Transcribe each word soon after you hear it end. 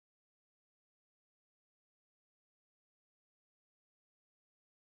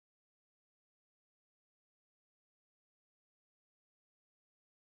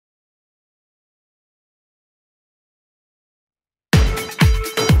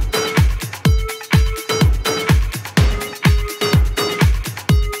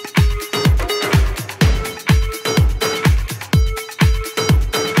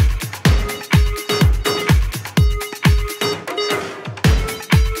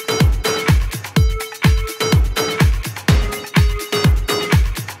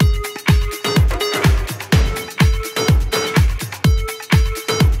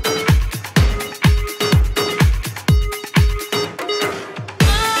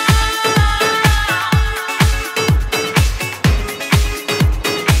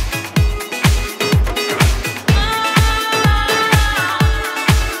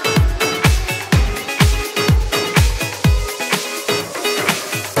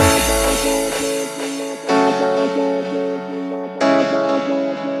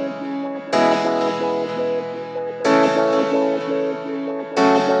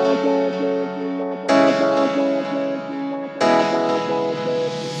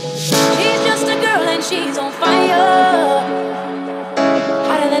and she's on fire.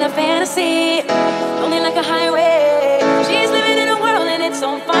 Hotter than a fantasy, only like a highway. She's living in a world and it's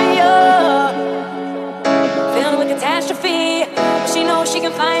on fire. Filled with catastrophe, but she knows she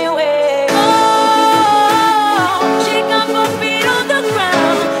can fly away. Oh, she got 4 feet on the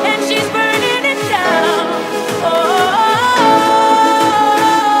ground and she's burning it down. Oh,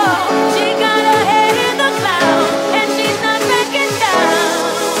 she got her head in the clouds and she's not backing down.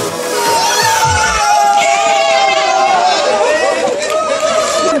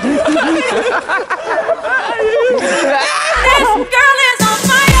 This girl is on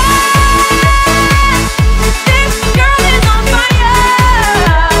fire. This girl is on fire.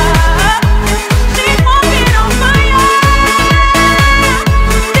 She's walking on fire.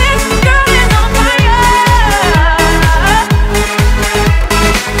 This girl is on fire.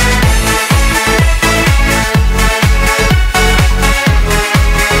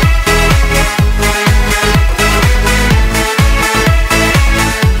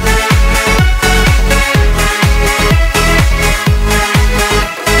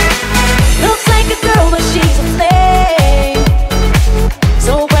 Looks like a girl, but she's a flame.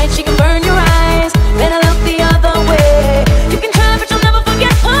 So bright she can burn your eyes. Better look the other way. You can try, but you'll never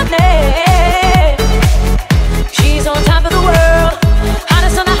forget her name. She's on top of the world,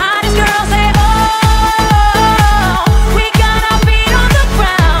 hottest of the hottest girls. Say, oh, we got our feet on the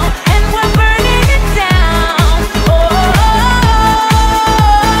ground and we're burning it down. Oh,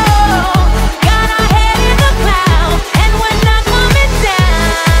 got our head in the clouds and we're not coming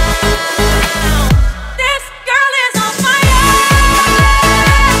down. This girl is on fire.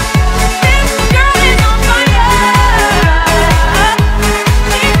 This girl is on fire.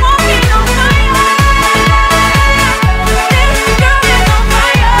 She's walking on fire. This girl is on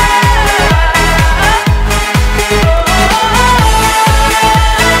fire.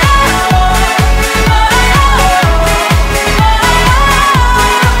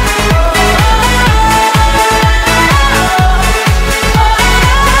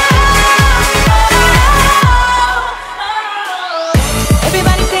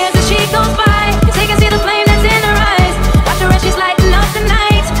 Everybody says that she goes by, 'cause they can see the flame that's in her eyes. Watch her as she's lighting up the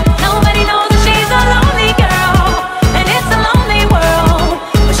night. Nobody knows that she's a lonely girl, and it's a lonely world.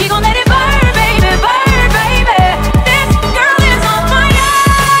 But she gon' let it burn, baby, burn, baby. This girl is on fire.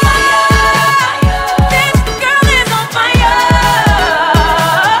 This girl is on fire.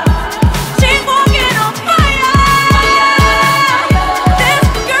 She's walking on fire. This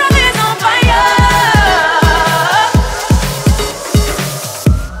girl is on fire.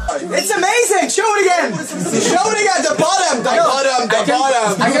 It's amazing! Show it again! Show it again! The bottom! The bottom! The bottom!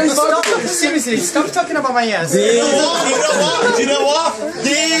 I can stop. Seriously, stop talking about my ass. Do you know what?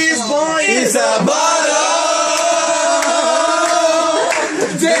 This boy is a bottom!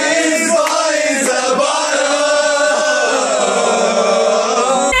 This boy is a bottom!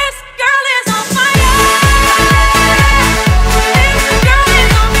 This girl is on fire. This girl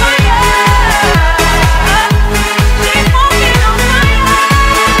is on fire. She's walking on fire.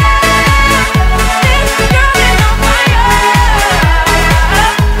 This girl is on fire.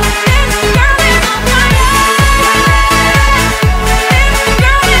 This girl is on fire. This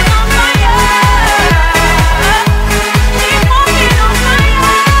girl is on fire. She's walking on fire.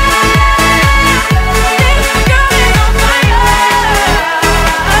 This girl is on fire.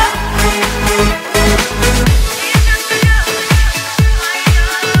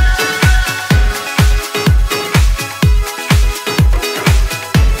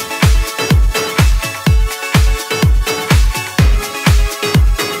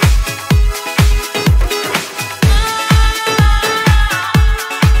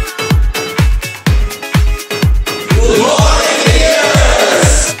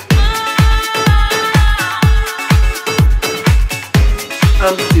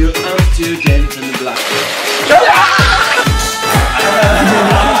 I'm too James in the black.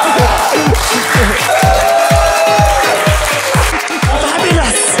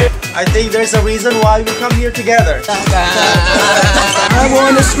 I think there's a reason why we come here together. I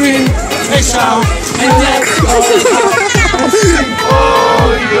wanna scream, and shout, and dance.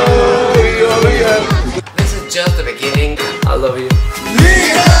 This is just the beginning. I love you.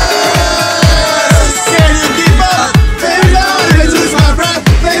 Can you keep up? Baby, Lord, she's my friend.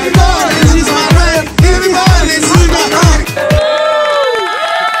 Baby, Lord, she's my friend. Everybody, she's my friend.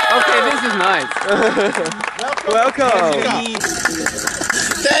 Okay, this is nice. Welcome.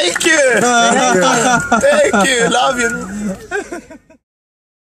 Thank you. Thank you. Love you.